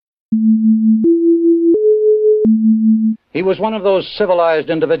He was one of those civilized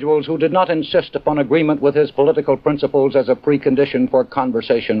individuals who did not insist upon agreement with his political principles as a precondition for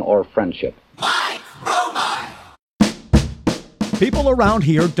conversation or friendship. People around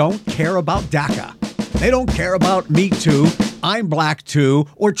here don't care about DACA. They don't care about Me Too, I'm Black Too,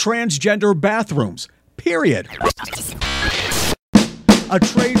 or transgender bathrooms. Period. A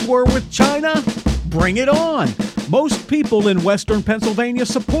trade war with China? Bring it on. Most people in Western Pennsylvania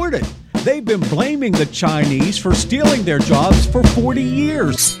support it. They've been blaming the Chinese for stealing their jobs for 40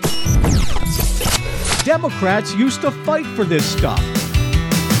 years. Democrats used to fight for this stuff.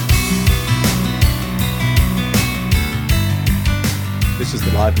 This is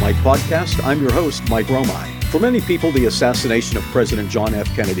the Live Mike Podcast. I'm your host, Mike Romine. For many people, the assassination of President John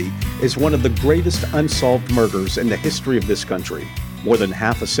F. Kennedy is one of the greatest unsolved murders in the history of this country. More than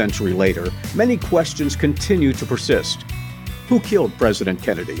half a century later, many questions continue to persist. Who killed President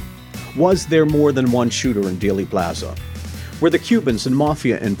Kennedy? Was there more than one shooter in Dealey Plaza? Were the Cubans and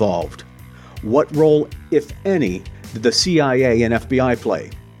Mafia involved? What role, if any, did the CIA and FBI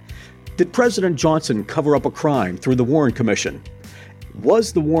play? Did President Johnson cover up a crime through the Warren Commission?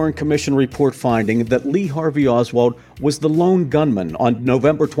 Was the Warren Commission report finding that Lee Harvey Oswald was the lone gunman on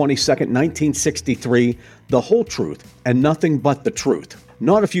November 22, 1963, the whole truth and nothing but the truth?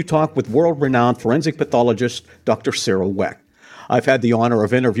 Not if you talk with world-renowned forensic pathologist Dr. Cyril Wecht. I've had the honor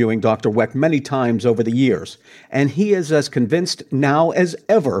of interviewing Dr. Wecht many times over the years, and he is as convinced now as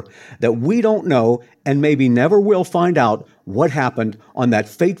ever that we don't know and maybe never will find out what happened on that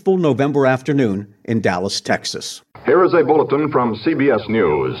fateful November afternoon in Dallas, Texas. Here is a bulletin from CBS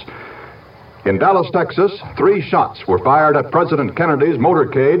News. In Dallas, Texas, 3 shots were fired at President Kennedy's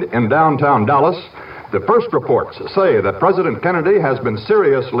motorcade in downtown Dallas. The first reports say that President Kennedy has been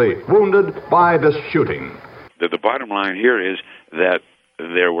seriously wounded by this shooting. The bottom line here is that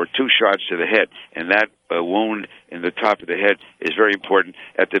there were 2 shots to the head, and that wound in the top of the head is very important.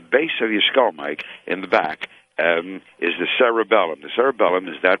 At the base of your skull, Mike, in the back, is the cerebellum. The cerebellum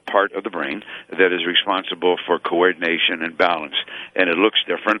is that part of the brain that is responsible for coordination and balance, and it looks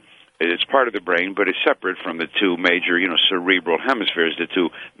different. It's part of the brain, but it's separate from the 2 major, cerebral hemispheres, the 2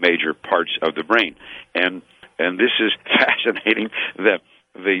 major parts of the brain. And this is fascinating that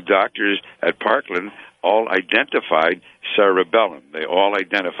the doctors at Parkland all identified cerebellum. They all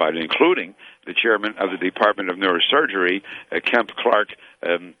identified, including the chairman of the Department of Neurosurgery, Kemp Clark,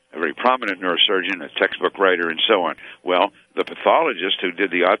 a very prominent neurosurgeon, a textbook writer, and so on. Well, the pathologist who did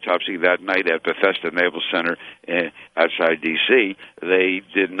the autopsy that night at Bethesda Naval Center outside D.C., they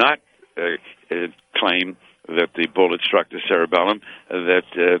did not claim that the bullet struck the cerebellum, that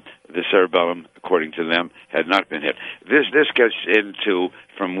the cerebellum, according to them, had not been hit. This gets into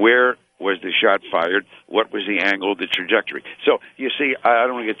from where was the shot fired, what was the angle, the trajectory. So, you see, I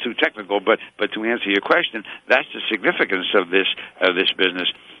don't want to get too technical, but to answer your question, that's the significance of this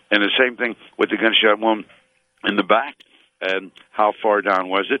business. And the same thing with the gunshot wound in the back. How far down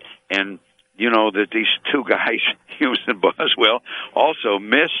was it? And you know that these 2 guys, Hughes and Boswell, also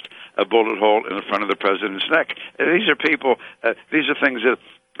missed a bullet hole in the front of the president's neck. These are people, these are things that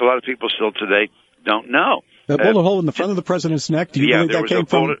a lot of people still today don't know. That bullet hole in the front of the president's neck, do you believe that came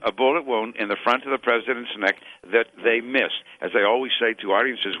from? Yeah, there was a bullet wound in the front of the president's neck that they missed. As I always say to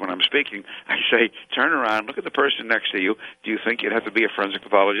audiences when I'm speaking, I say, turn around, look at the person next to you. Do you think you'd have to be a forensic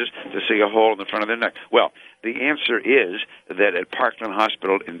pathologist to see a hole in the front of their neck? Well, the answer is that at Parkland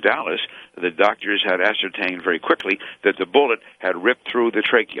Hospital in Dallas, the doctors had ascertained very quickly that the bullet had ripped through the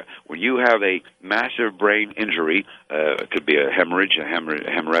trachea. When you have a massive brain injury, it could be a hemorrhage, a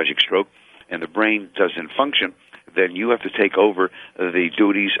hemorrhagic stroke, and the brain doesn't function, then you have to take over the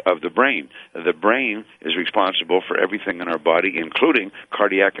duties of the brain. The brain is responsible for everything in our body, including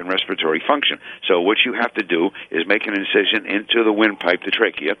cardiac and respiratory function. So what you have to do is make an incision into the windpipe, the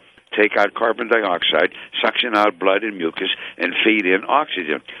trachea, take out carbon dioxide, suction out blood and mucus, and feed in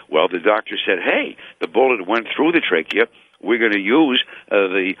oxygen. Well, the doctor said, hey, the bullet went through the trachea. We're going to use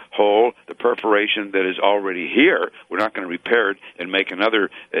the hole, the perforation that is already here. We're not going to repair it and make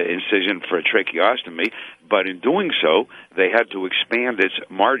another incision for a tracheostomy. But in doing so, they had to expand its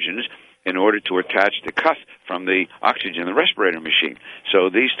margins in order to attach the cuff from the oxygen, the respirator machine.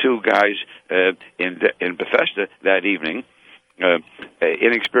 So these 2 guys in Bethesda that evening,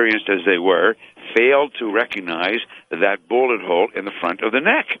 inexperienced as they were, failed to recognize that bullet hole in the front of the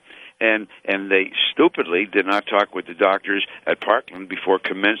neck. And they stupidly did not talk with the doctors at Parkland before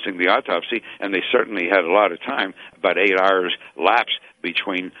commencing the autopsy, and they certainly had a lot of time, about 8 hours lapse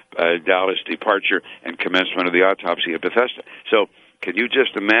between Dallas departure and commencement of the autopsy at Bethesda. So Can you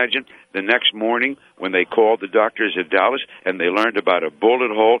just imagine the next morning when they called the doctors at Dallas and they learned about a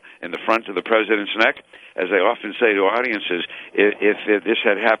bullet hole in the front of the president's neck? As I often say to audiences, if this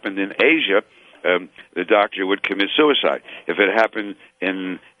had happened in Asia, the doctor would commit suicide. If it happened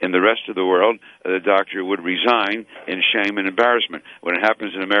in the rest of the world, the doctor would resign in shame and embarrassment. When it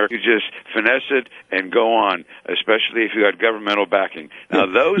happens in America, you just finesse it and go on, especially if you had governmental backing. Now,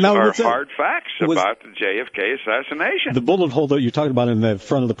 those are hard facts about the JFK assassination. The bullet hole that you're talking about in the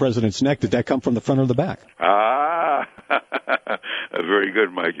front of the president's neck, did that come from the front or the back? Very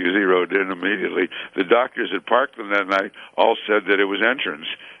good, Mike. You zeroed in immediately. The doctors at Parkland that night all said that it was entrance,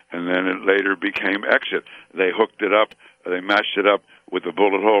 and then it later became exit. They hooked it up. They matched it up with the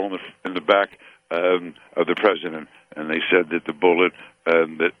bullet hole in the back of the president, and they said that the bullet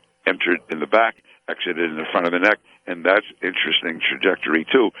that entered in the back exited in the front of the neck, and that's interesting trajectory,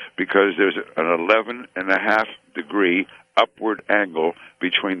 too, because there's an 11.5 degree upward angle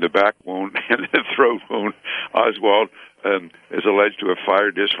between the back wound and the throat wound. Oswald is alleged to have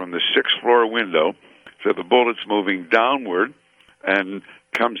fired this from the 6th floor window, so the bullet's moving downward and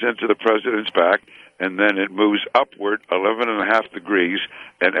comes into the president's back, and then it moves upward 11.5 degrees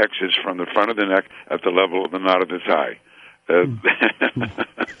and exits from the front of the neck at the level of the knot of the thigh.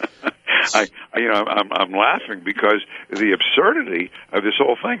 I'm laughing because the absurdity of this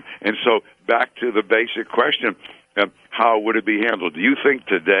whole thing. And so back to the basic question, how would it be handled? Do you think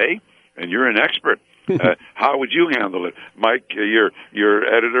today, and you're an expert, how would you handle it? Mike, your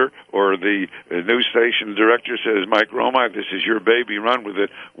editor or the news station director says, Mike Romine, this is your baby, run with it.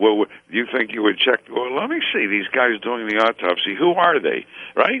 Well, do you think you would check, well, let me see, these guys doing the autopsy, who are they?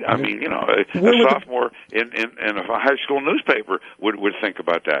 Right? I mean, a sophomore in a high school newspaper would think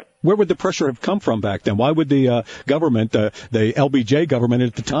about that. Where would the pressure have come from back then? Why would the government, the LBJ government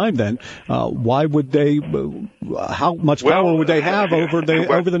at the time then, why would they, how much power would they have over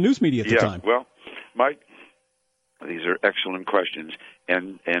the news media at the time? Well, Mike, these are excellent questions,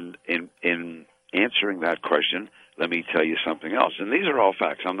 and in answering that question, let me tell you something else. And these are all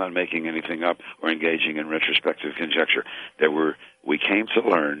facts. I'm not making anything up or engaging in retrospective conjecture. We came to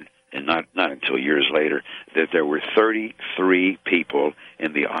learn, and not until years later, that there were 33 people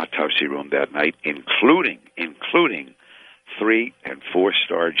in the autopsy room that night, including 3- and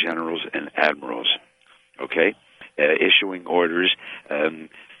 4-star generals and admirals. Okay, issuing orders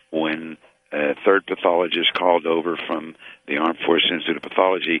when. Third pathologist called over from the Armed Forces Institute of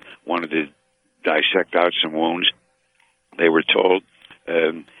Pathology, wanted to dissect out some wounds. They were told,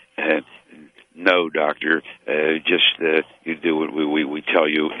 no, doctor, you do what we tell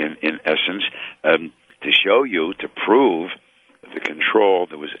you in essence, to show you, to prove the control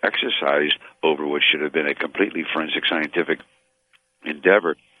that was exercised over what should have been a completely forensic scientific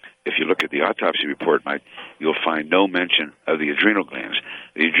endeavor. If you look at the autopsy report, Mike, you'll find no mention of the adrenal glands.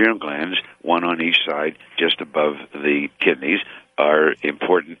 The adrenal glands, one on each side, just above the kidneys, are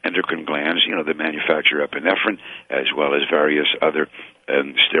important endocrine glands, that manufacture epinephrine, as well as various other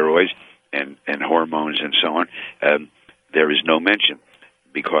steroids and hormones and so on. There is no mention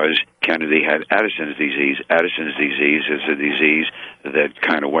because Kennedy had Addison's disease. Addison's disease is a disease that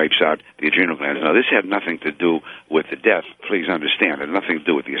kind of wipes out the adrenal glands. Now, this had nothing to do with the death. Please understand, it had nothing to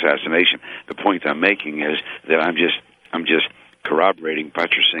do with the assassination. The point I'm making is that I'm just corroborating,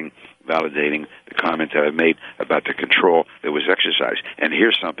 buttressing, validating the comment that I made about the control that was exercised. And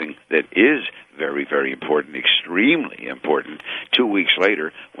here's something that is very, very important, extremely important. 2 weeks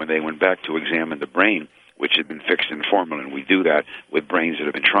later, when they went back to examine the brain, which had been fixed in formalin. We do that with brains that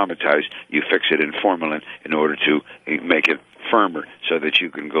have been traumatized. You fix it in formalin in order to make it firmer so that you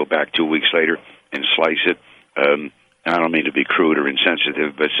can go back 2 weeks later and slice it. I don't mean to be crude or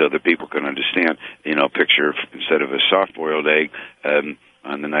insensitive, but so that people can understand, picture instead of a soft-boiled egg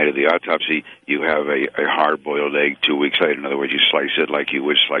on the night of the autopsy, you have a hard-boiled egg 2 weeks later. In other words, you slice it like you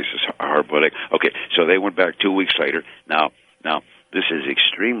would slice a hard-boiled egg. Okay, so they went back 2 weeks later. Now, this is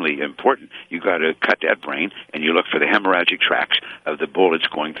extremely important. You got to cut that brain, and you look for the hemorrhagic tracts of the bullets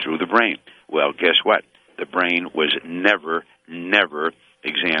going through the brain. Well, guess what? The brain was never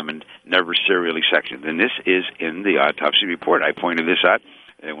examined, never serially sectioned. And this is in the autopsy report. I pointed this out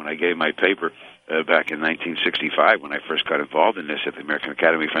when I gave my paper back in 1965, when I first got involved in this at the American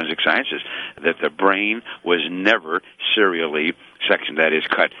Academy of Forensic Sciences, that the brain was never serially sectioned, that is,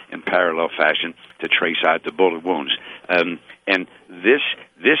 cut in parallel fashion to trace out the bullet wounds. And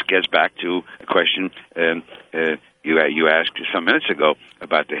this gets back to a question you asked some minutes ago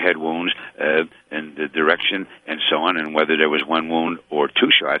about the head wounds and the direction and so on, and whether there was one wound or 2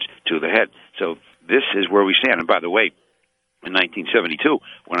 shots to the head. So this is where we stand. And by the way, in 1972,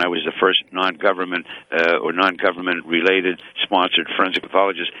 when I was the first non-government or non-government-related sponsored forensic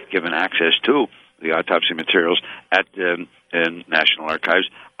pathologist given access to the autopsy materials at National Archives,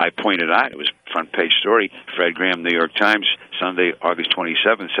 I pointed out, it was a front-page story, Fred Graham, New York Times, Sunday, August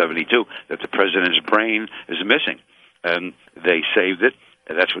 27, 72, that the president's brain is missing. And they saved it.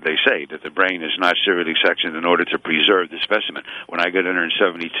 That's what they say, that the brain is not serially sectioned in order to preserve the specimen. When I got in there in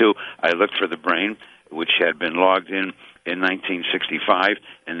 72, I looked for the brain, which had been logged in 1965,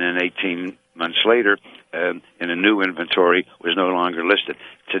 and then 18 months later, in a new inventory, was no longer listed.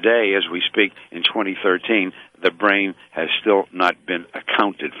 Today, as we speak, in 2013, the brain has still not been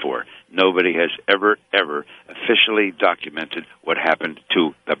accounted for. Nobody has ever officially documented what happened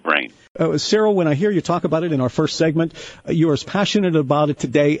to the brain. Cyril, when I hear you talk about it in our first segment, you're as passionate about it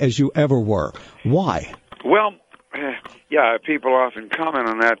today as you ever were. Why? Well, yeah, people often comment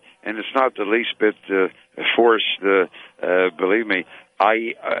on that, and it's not the least bit forced, believe me.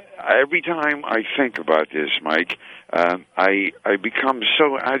 Every time I think about this, Mike, I become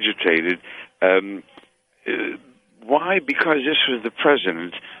so agitated. Why? Because this was the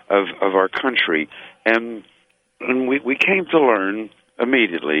president of our country, and we came to learn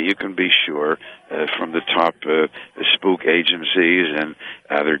immediately, you can be sure, from the top spook agencies and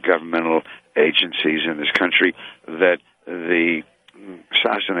other governmental agencies in this country, that the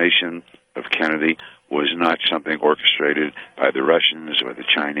assassination of Kennedy was not something orchestrated by the Russians or the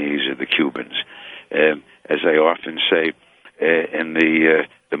Chinese or the Cubans. As I often say, in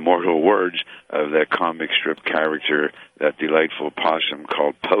the mortal words of that comic strip character, that delightful possum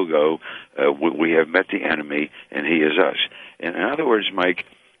called Pogo, we have met the enemy, and he is us. In other words, Mike,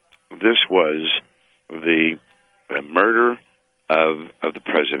 this was the murder of the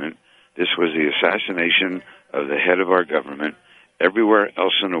president. This was the assassination of the head of our government. Everywhere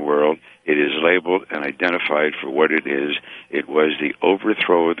else in the world, it is labeled and identified for what it is. It was the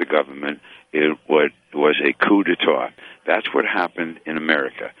overthrow of the government. It was a coup d'etat. That's what happened in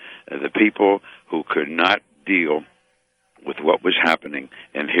America. The people who could not deal with what was happening,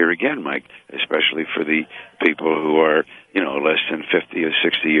 and here again, Mike, especially for the people who are, less than 50 or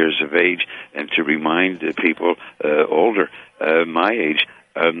 60 years of age, and to remind the people older, my age,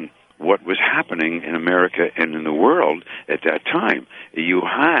 what was happening in America and in the world at that time. You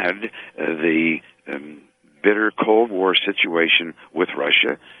had the bitter Cold War situation with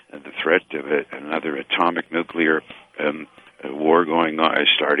Russia, the threat of another atomic nuclear war going on,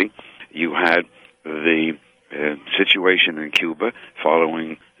 starting. You had the situation in Cuba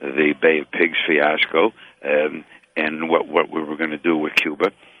following the Bay of Pigs fiasco, and what we were going to do with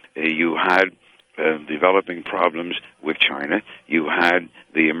Cuba. You had developing problems with China. You had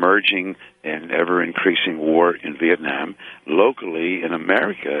the emerging and ever-increasing war in Vietnam. Locally, in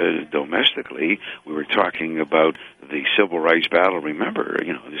America, domestically, we were talking about the civil rights battle. Remember,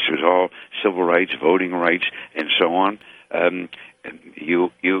 this was all civil rights, voting rights, and so on.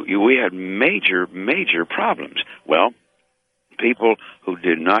 We had major problems. Well, people who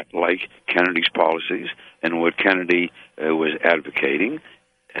did not like Kennedy's policies and what Kennedy was advocating,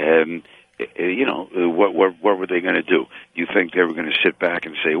 what were they going to do? You think they were going to sit back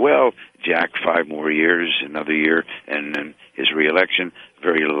and say, well, Jack, 5 more years, another year, and then his reelection,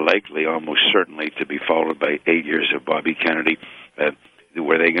 very likely, almost certainly, to be followed by 8 years of Bobby Kennedy?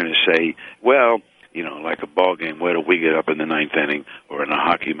 Were they going to say, well, like a ball game, where do we get up in the 9th inning? Or in a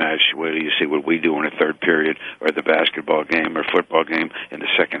hockey match, where do you see what we do in the 3rd period? Or the basketball game or football game in the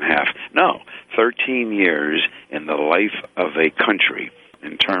 2nd half? No. 13 years in the life of a country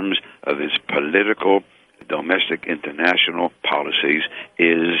in terms of its political, domestic, international policies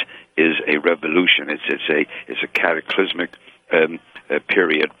is a revolution. It's a cataclysmic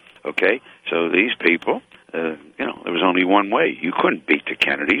period. Okay? So these people, there was only one way. You couldn't beat the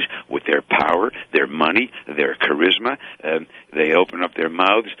Kennedys with their power, their money, their charisma. They opened up their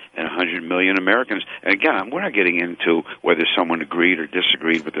mouths, and 100 million Americans. And again, we're not getting into whether someone agreed or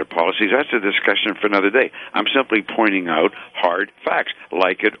disagreed with their policies. That's a discussion for another day. I'm simply pointing out hard facts,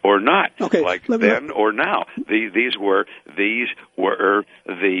 like it or not, then or now. These were the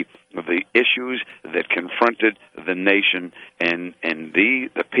issues that confronted the nation and the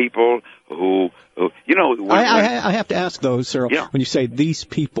people who I have to ask though, Cyril, when you say these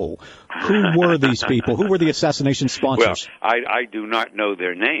people, who were these people? Who were the assassination sponsors? Well, I do not know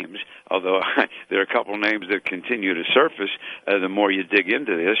their names, although there are a couple names that continue to surface the more you dig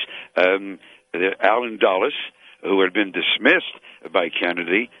into this. Allen Dulles, who had been dismissed by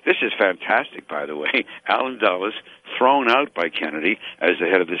Kennedy. This is fantastic, by the way. Allen Dulles, thrown out by Kennedy as the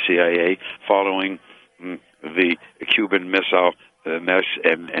head of the CIA following the Cuban Missile mess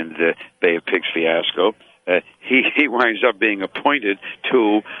and the Bay of Pigs fiasco. he winds up being appointed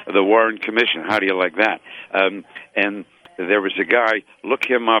to the Warren Commission. How do you like that? And there was a guy, look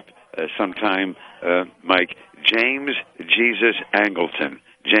him up sometime, Mike, James Jesus Angleton.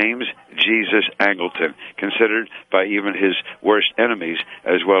 James Jesus Angleton, considered by even his worst enemies,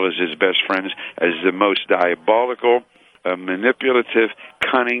 as well as his best friends, as the most diabolical, manipulative,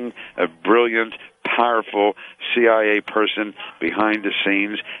 cunning, brilliant, powerful CIA person behind the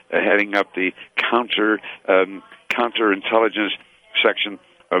scenes, heading up the counterintelligence section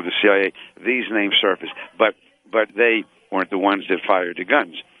of the CIA. These names surface, but they weren't the ones that fired the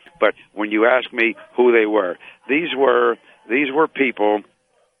guns. But when you ask me who they were, these were people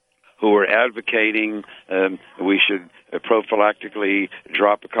who were advocating we should prophylactically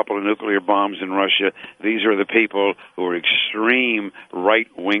drop a couple of nuclear bombs in Russia. These are the people who are extreme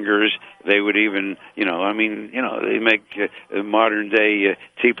right-wingers. They would even, they make modern-day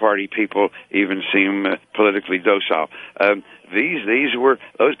Tea Party people even seem politically docile. These were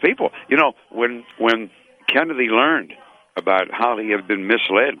those people. When Kennedy learned about how he had been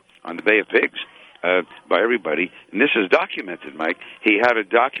misled on the Bay of Pigs, by everybody, and this is documented, Mike. He had a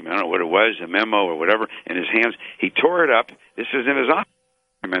document, I don't know what it was, a memo or whatever, in his hands. He tore it up. This is in his office,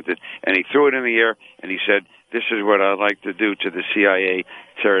 documented, and he threw it in the air, and he said, "This is what I'd like to do to the CIA,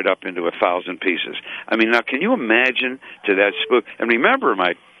 tear it up into 1,000 pieces." I mean, now, can you imagine to that spook? And remember,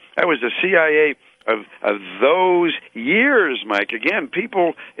 Mike, that was the CIA of those years, Mike. Again,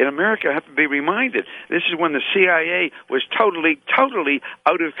 people in America have to be reminded. This is when the CIA was totally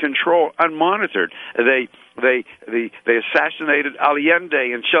out of control, unmonitored. They assassinated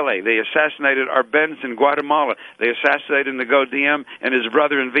Allende in Chile. They assassinated Arbenz in Guatemala. They assassinated Ngo Diem and his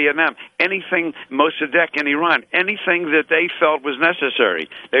brother in Vietnam. Anything, Mossadegh in Iran, anything that they felt was necessary.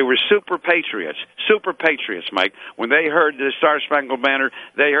 They were super patriots, Mike. When they heard the Star-Spangled Banner,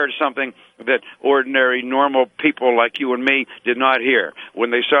 they heard something that ordinary, normal people like you and me did not hear.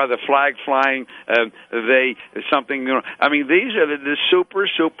 When they saw the flag flying, these are the super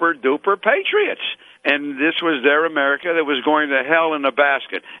duper patriots. And this was their America that was going to hell in a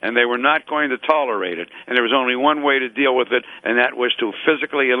basket, and they were not going to tolerate it. And there was only one way to deal with it, and that was to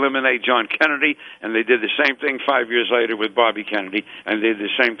physically eliminate John Kennedy, and they did the same thing 5 years later with Bobby Kennedy, and they did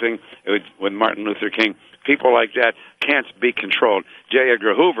the same thing with Martin Luther King. People like that can't be controlled. J.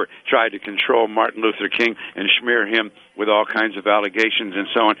 Edgar Hoover tried to control Martin Luther King and smear him with all kinds of allegations and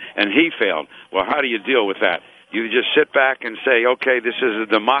so on, and he failed. Well, how do you deal with that? You just sit back and say, okay, this is a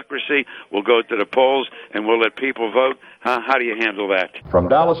democracy. We'll go to the polls, and we'll let people vote. How do you handle that? From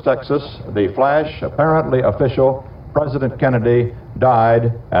Dallas, Texas, the flash, apparently official, President Kennedy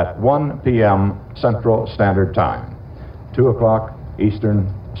died at 1 p.m. Central Standard Time, 2 o'clock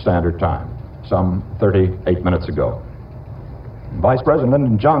Eastern Standard Time, some 38 minutes ago. Vice President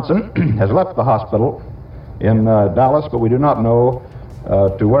Lyndon Johnson has left the hospital in Dallas, but we do not know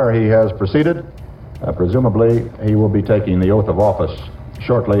to where he has proceeded. Presumably, he will be taking the oath of office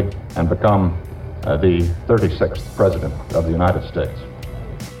shortly and become the 36th President of the United States.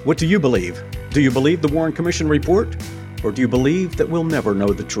 What do you believe? Do you believe the Warren Commission report? Or do you believe that we'll never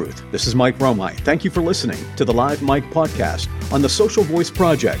know the truth? This is Mike Romine. Thank you for listening to the Live Mike podcast on the Social Voice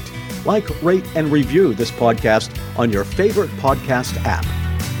Project. Like, rate, and review this podcast on your favorite podcast app.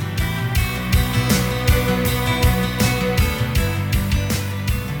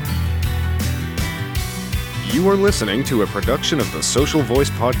 You are listening to a production of the Social Voice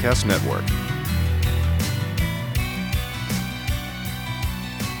Podcast Network.